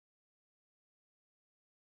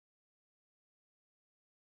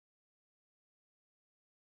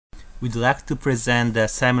We'd like to present the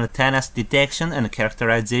simultaneous detection and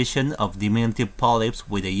characterization of diminutive polyps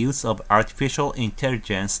with the use of artificial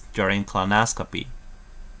intelligence during colonoscopy.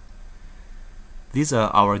 These are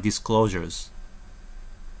our disclosures.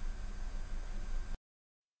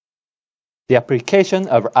 The application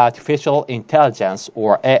of artificial intelligence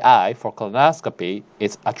or AI for colonoscopy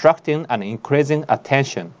is attracting and increasing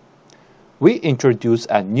attention. We introduce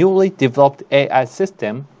a newly developed AI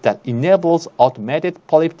system that enables automated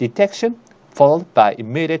polyp detection followed by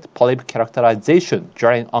immediate polyp characterization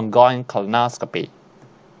during ongoing colonoscopy.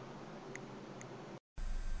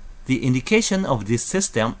 The indication of this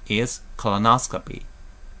system is colonoscopy.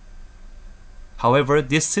 However,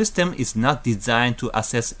 this system is not designed to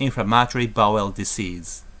assess inflammatory bowel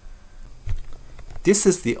disease. This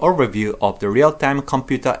is the overview of the real-time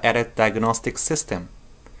computer-aided diagnostic system.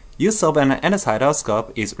 Use of an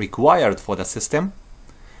endocytoscope is required for the system.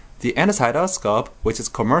 The endocytoscope, which is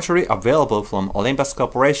commercially available from Olympus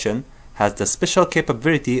Corporation, has the special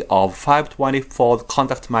capability of 520-fold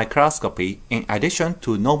contact microscopy in addition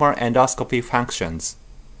to normal endoscopy functions.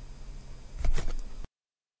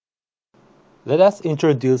 Let us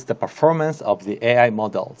introduce the performance of the AI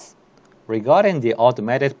models. Regarding the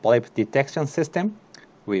automated polyp detection system,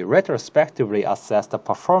 we retrospectively assess the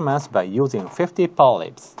performance by using 50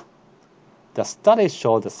 polyps. The study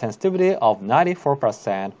showed a sensitivity of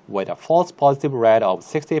 94% with a false positive rate of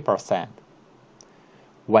 60%.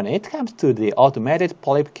 When it comes to the automated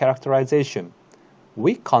polyp characterization,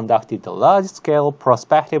 we conducted a large-scale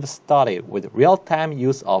prospective study with real-time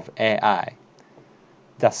use of AI.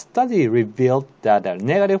 The study revealed that the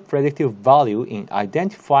negative predictive value in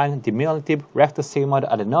identifying diminutive rectosigmoid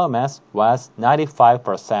adenomas was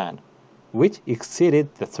 95%, which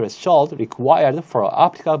exceeded the threshold required for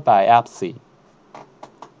optical biopsy.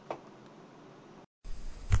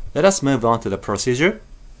 Let us move on to the procedure.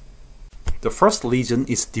 The first lesion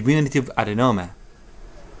is diminutive adenoma.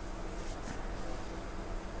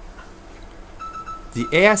 The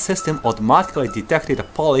AI system automatically detected a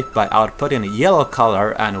polyp by outputting a yellow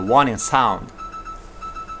color and a warning sound.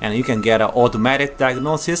 And you can get an automatic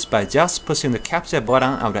diagnosis by just pushing the capture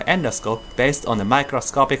button of the endoscope based on the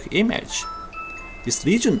microscopic image. This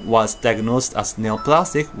lesion was diagnosed as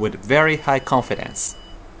neoplastic with very high confidence.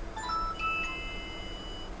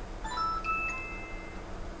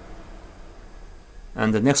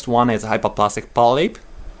 And the next one is hyperplastic polyp.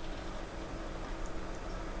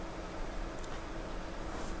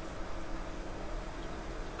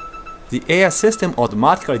 The AI system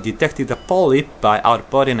automatically detected the polyp by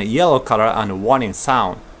outputting a yellow color and a warning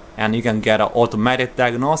sound, and you can get an automatic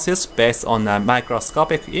diagnosis based on a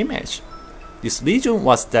microscopic image. This lesion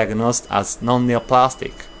was diagnosed as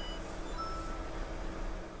non-neoplastic.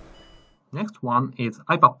 Next one is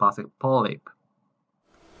hyperplastic polyp.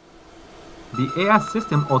 The AI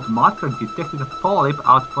system automatically detected the polyp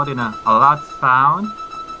outputting a loud sound,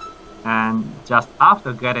 and just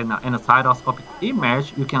after getting an endocytoscopic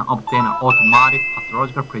image, you can obtain an automatic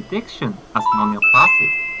pathological prediction as non-neoplastic.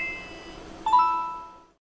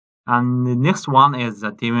 And the next one is a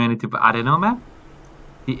diminutive adenoma.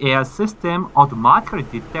 The AI system automatically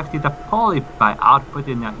detected the polyp by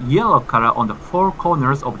outputting a yellow color on the four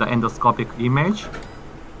corners of the endoscopic image.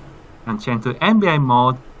 And change to NBI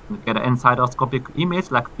mode and get an endocytoscopic image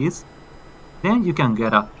like this. Then you can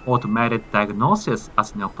get an automated diagnosis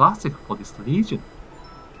as neoplastic for this lesion.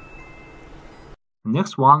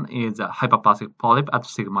 Next one is a hyperplastic polyp at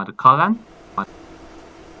sigmoid colon.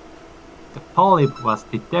 The polyp was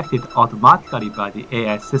detected automatically by the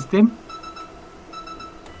AI system.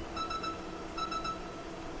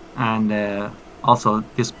 And also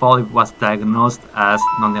this polyp was diagnosed as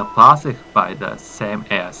non-neoplastic by the same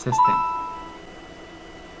AI system.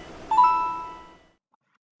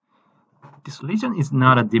 This lesion is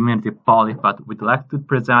not a diminutive polyp, but we'd like to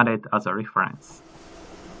present it as a reference.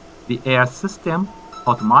 The AI system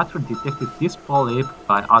automatically detected this polyp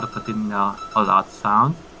by outputting a loud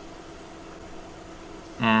sound.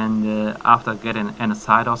 And after getting an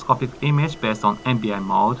endocytoscopic image based on NBI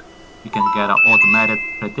mode, you can get an automated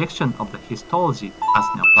prediction of the histology as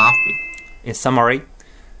neoplastic. In summary,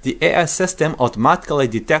 the AI system automatically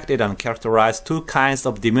detected and characterized two kinds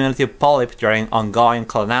of diminutive polyp during ongoing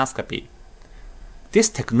colonoscopy. This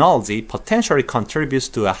technology potentially contributes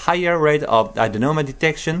to a higher rate of adenoma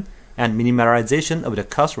detection and minimization of the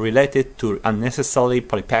cost related to unnecessary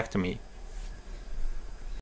polypectomy.